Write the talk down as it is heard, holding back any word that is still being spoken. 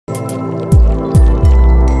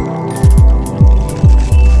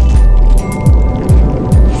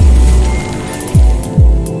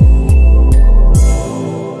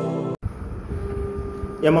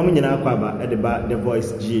Yamamu nyina kwaba edeba the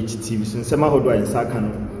voice GHTV so nsema hodo ansaka no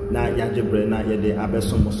na yajebre na yede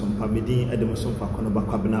abesomosom pamedin edemosom fakono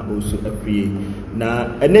bakwabena osu afrie na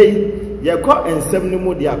enei yekọ ensem no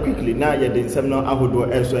mu dia quickly na yede nsem no ahodo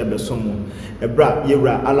enso ebesomo ebra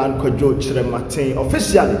yewra Alan Kwadwo Kyerematen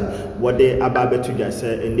officially wode ababetu gya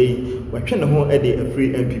se enei wetwe ne ho ede afri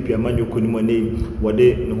NPP amanyoko ni mo nei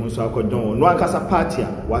wode ne ho so akodon no akasa party a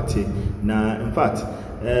wate na in fact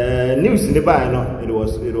news in the by no it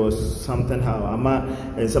was something how ama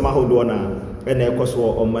and somehow do na ene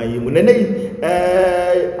ekoso o man yimu nenei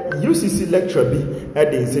UCC lecture bi e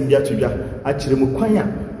de nsembia tudwa a kire mu kwan a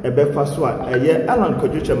ebefa so a eye Alan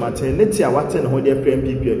Kwadwo Kyerematen neti a wate ne ho de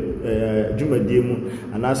NPP dwumadie mu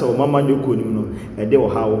anasa o mama nyoko nim no e de wo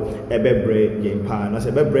hawo ebebre yempa na se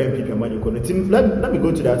ebebre NPP amanyoko no tim let me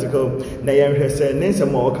go to the article na yenhwe se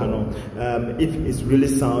nensem o ka no if it's really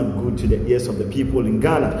sound good to the ears of the people in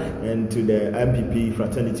Ghana and to the NPP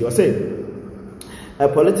fraternity. I say a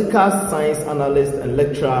political science analyst and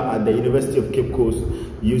lecturer at the University of Cape Coast,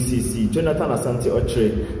 UCC, Jonathan Asante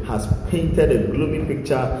Okyere, has painted a gloomy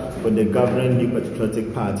picture for the governing New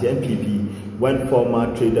Patriotic Party, NPP, when former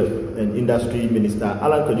Trade and Industry Minister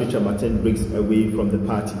Alan Kwadwo Kyerematen breaks away from the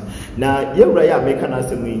party. Now, Yewraya American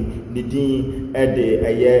Assembly, the Dean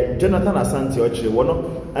Ede Jonathan Asante Okyere, one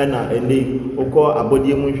and a Oko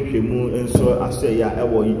Abodiemu Hwehwemu, and so Asoya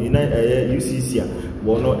Ewo UCC.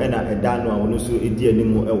 Wono ena edano a wono so edi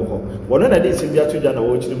animu ewo ho wono na de simbia to jana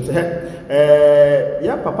wo chirim se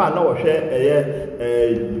ya papa na wo hwe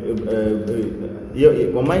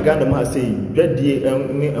wo man Ghana ma sei dwadie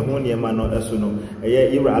ne eho ne ma no eso no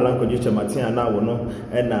Yewra Alan Kwadwo Kyerematen na wono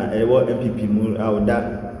ena ewo NPP mu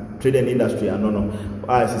awda Trade and Industry anono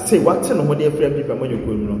as say what no ho de free NPP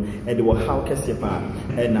amanyoko no and they will how kese pa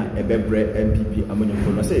na ebebre NPP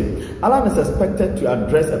amanyoko no say Alan is expected to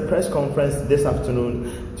address a press conference this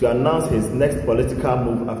afternoon to announce his next political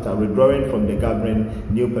move after withdrawing from the governing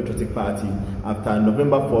New Patriotic Party after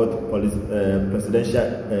November 4th presidential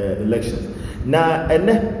elections. Now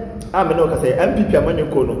ameno ka say NPP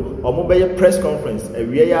amanyoko no omo be press conference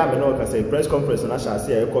ewie ya ameno ka say press conference na sha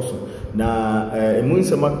say ekoso na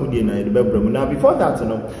emunsema kudie na edebebram na before that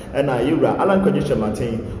no na Yewra Alan Kwadwo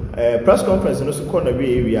Kyerematen press conference no so ko na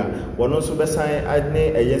wie a wono so be san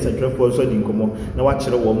ane central so di nkomo na wa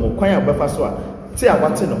kire wo mo kwan abefa so a ti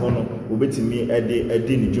awate no ho no obetimi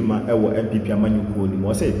edi ni djuma ewo NPP amanyoko ni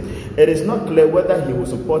mo say it is not clear whether he will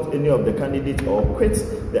support any of the candidates or quit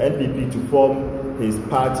the NPP to form his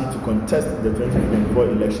party to contest the 2024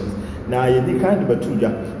 elections. Now, you can't be too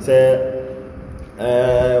say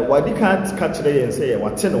why they can't catch the and say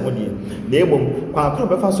what 10 or name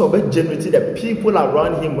so generate the people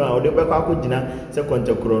around him while they were dinner second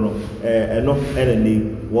chrono no enemy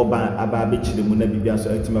woba ababich the muna bibia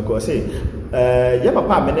so etimako say ya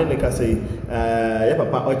papa menene ka say ya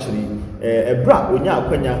papa Okyere ebra onya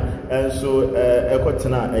akwanya so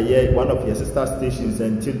ekotena one of your sister stations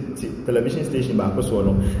and television station back so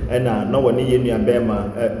no na no woni ye nua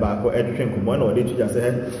bema baako edhwen komo na wode tuja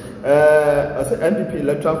say NPP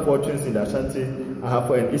electoral fortunes in the Asante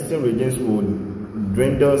for an eastern regions will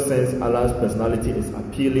dwindle since Alan's personality is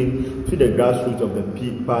appealing to the grassroots of the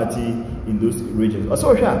party in those regions.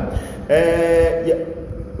 Also,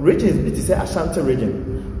 regions, it is Asante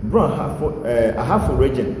region, Brown half a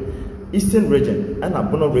region, eastern region, and a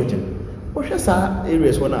Bono region. What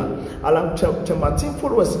areas one Alan Kyerematen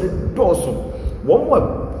followers the dorsal. One more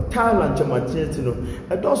Thailand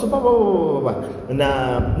Kyerematen, a dorsal baba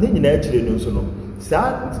na Nina actually no so no.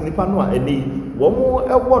 Sa nipa no a eni wo mo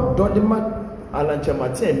ewo dodema Alan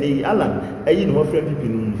Kyerematen ni Alan eyi no free NPP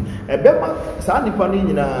no ebema sa nipa no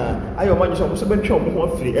nyina ayo manyo so betwe mo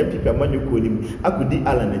ho free NPP amanyoko nim akudi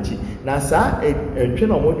Alan achi na sa entwe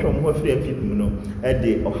no mo twe mo ho free NPP no e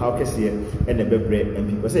de ohaw kese e na bebre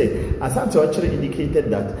NPP say Asante Okyere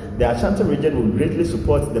indicated that the Asante region will greatly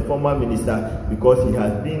support the former minister because he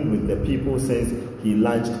has been with the people since he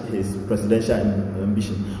launched his presidential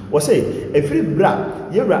ambition. Was say a free bra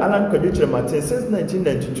Yewra Alan Kwadwo Kyerematen since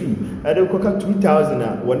 1992 and the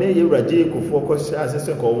 2000 when Yewra J Kufuor was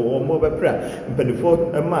assistant ko mo be pra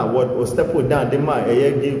mpanifo ma what step down the ma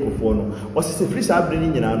J Kufuor no was a free sabri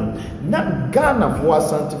nyina no na Ghana for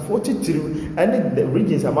Asante 43 and the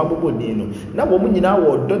regions amabobo ni no na wo nyina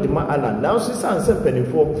wo dodi ma Alan now since answer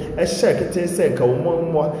mpanifo e share keten say ka wo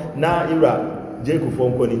mo na Yewra Jacob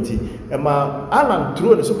for Koninti, Emma Alan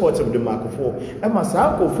through the support of the Marco Emma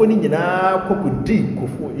Sako Foni Gina Coco D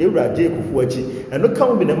Kufu, Yewra Jacob Fuachi, and look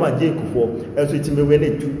come with the man Jacob for as we went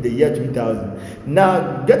into the year 2000.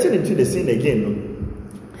 Now getting into the scene again.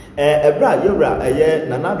 Ebra yewra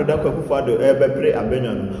Nana Addo Dankwa Akufo-Addo bepre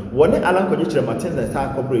abenwa no wone Alan Kojekyere Martins and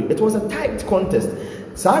Sa Kobre. It was a tight contest.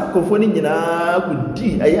 Sa kofo ni nyina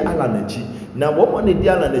kudi Alan achi na womo ne di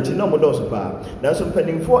Alan achi na omodo so pa na so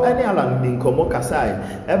mpanimfo ene Alan din komo kasai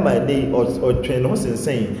ema dey otwen ho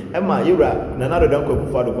sensen ema yewra Nana Addo Dankwa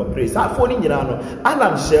Akufo-Addo ko pray sa fo ni nyina no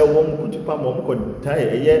Alan share wom kutupa mom ko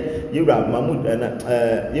tai yewra Mahmoud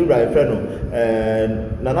yewra efre no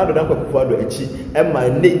Nana Addo Dankwa Akufo-Addo achi ema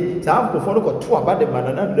ne sa kofo no ko to abade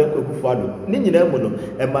Nana Addo Dankwa Akufo-Addo ni nyina mu no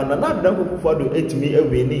ema Nana Addo Dankwa Akufo-Addo etimi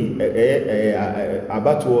eweni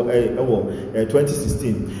abato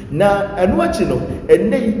 2016 na enu achi no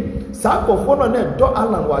enei sa kofo no na do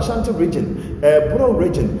Alan wa Asante region Boro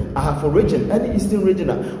region Ahafo region and Eastern region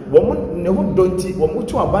wo ne ho donti wo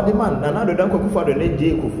to abade man Nana Addo Dankwa Akufo-Addo na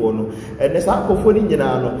die kofo no ne sa kofo ni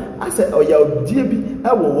nyina no ase oya die bi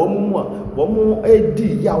ewo wo mu a wo mu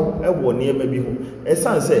edi yaw ewo ne ema bi ho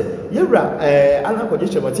esanse yewra Alan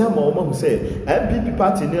Kojekyere Martins ma wo mahu se NPP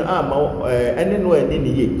party ni ama ene no ani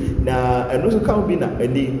ni ye na eno so ka bi na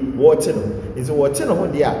ani wote no nti wote no ho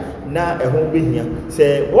dia na eho behia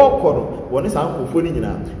se wo no woni sa nkofo ni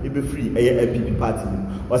nyina e be free NPP party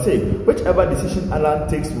or say whichever decision Alan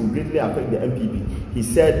takes will greatly affect the NPP, he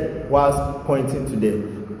said, whilst pointing to the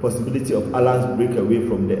possibility of Alan's breakaway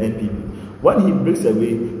from the NPP. When he breaks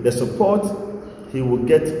away, the support he will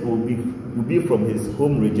get will be from his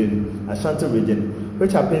home region, Asante region,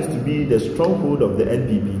 which happens to be the stronghold of the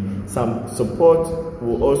NPP. Some support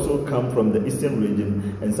will also come from the Eastern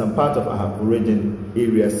region and some part of Ahafo region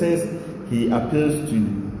area, since he appeals to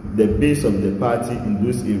the base of the party in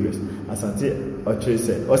those areas. Asante Okyere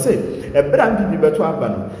said. Or say, a NPP beto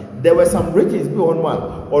abano. There were some regions be on one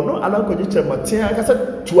or no Alan Kojekyere Martins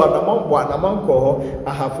kasa to anamon ko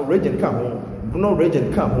Ahafo region ka ho, Boro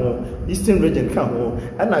region ka ho, Eastern region ka ho,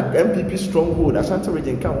 and a NPP stronghold Asante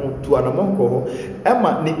region ka ho to anamon ko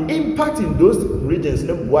Emma the impact in those regions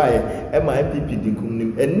no why Emma NPP dinkum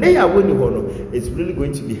and they are winning hono. It's really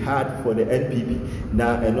going to be hard for the NPP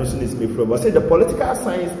now and also needs to be from. I say the political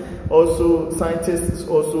scientists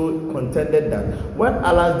also contended that when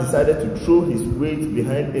Alan decided to throw his weight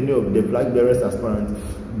behind any of the flag bearers aspirants,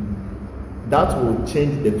 that will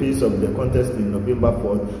change the face of the contest in November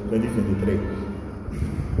 4th, 2023.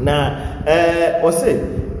 Now, I say,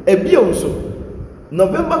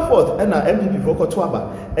 November 4th, and our MPP for Kotwaba,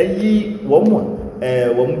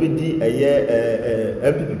 Wombidi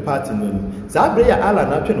MPP party no. Zabreya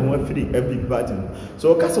Alan atwe no free MPP party no.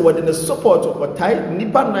 So kase wode the support of tie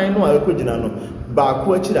nipa nine no akogina no ba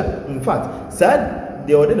ko akira. In fact, said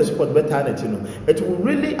they already support better energy no. It will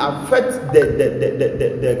really affect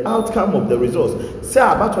the outcome of the results. Say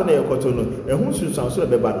about one ekoto no ehun susan so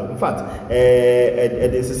ebeba no. In fact,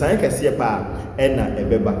 the sesan kase pa na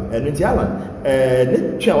ebeba. Enu ti Alan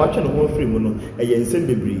ne twa watwe no free mu no eye nsem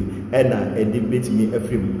bebre na edibet me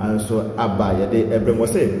afrim and so aba yede ebrem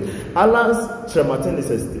was say Alan's Martins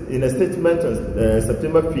in a statement on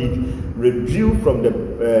September 5th withdrew from the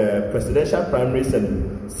presidential primaries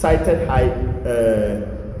and cited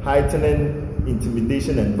heightening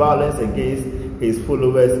intimidation and violence against his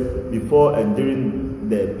followers before and during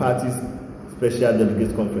the party's special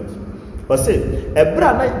delegates conference. But say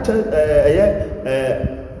ebra na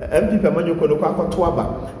MPP amanyoko no kwakoto aba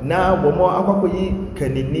na bomo akwakoyi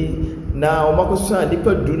kanini na omakoso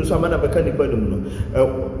nipa dunu so amana beka nipa dum no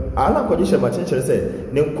Alan Kojekyere Martins say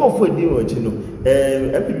ne nkofo di ochi no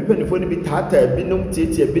MPP penifo ni bi tata binum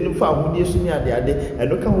tietie binum fa ahudie so ni ade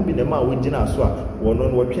eno ka ho bi na ma wogina so a wono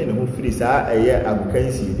no wotwe ne ho firi saa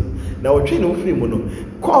agukansi ni na wotwe ne ho firi mu no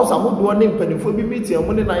cause ahodo ne penifo bi meeting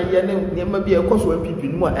mo ne na ye ne nyema bi ekoso MPP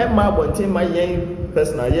ni mu a emma abonten ma yen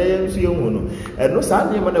personal ye nso ye hu no eno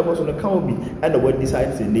saa ne ma na ekoso no ka obi and what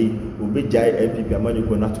decide say nei obejai MPP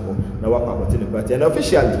amanyoko nato na wakwakote ne party and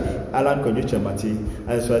officially Alan Kojekyere Martins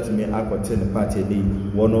and so at me akote ne party nei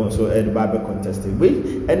wono so babe contested we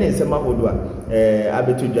ene nsema hodo a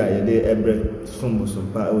abetudwa ye de ebre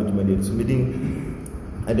sumba odumade so midin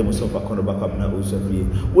Adam so for corner back up now also free.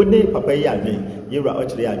 Would they papa yadwen, Yera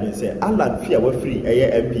Okyere yadwen say Alan fear we free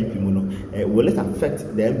MPP muno. Will it affect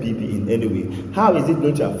the MPP in any way? How is it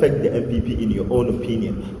going to affect the MPP in your own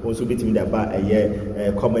opinion? Also be to me about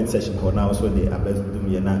a comment section for now so the abes do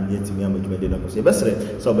me na yet me am to na say best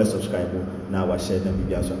so best subscribe now wa share na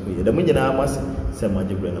bibia so ko ye. The munyina mas say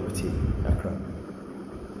maje bre na buti akra.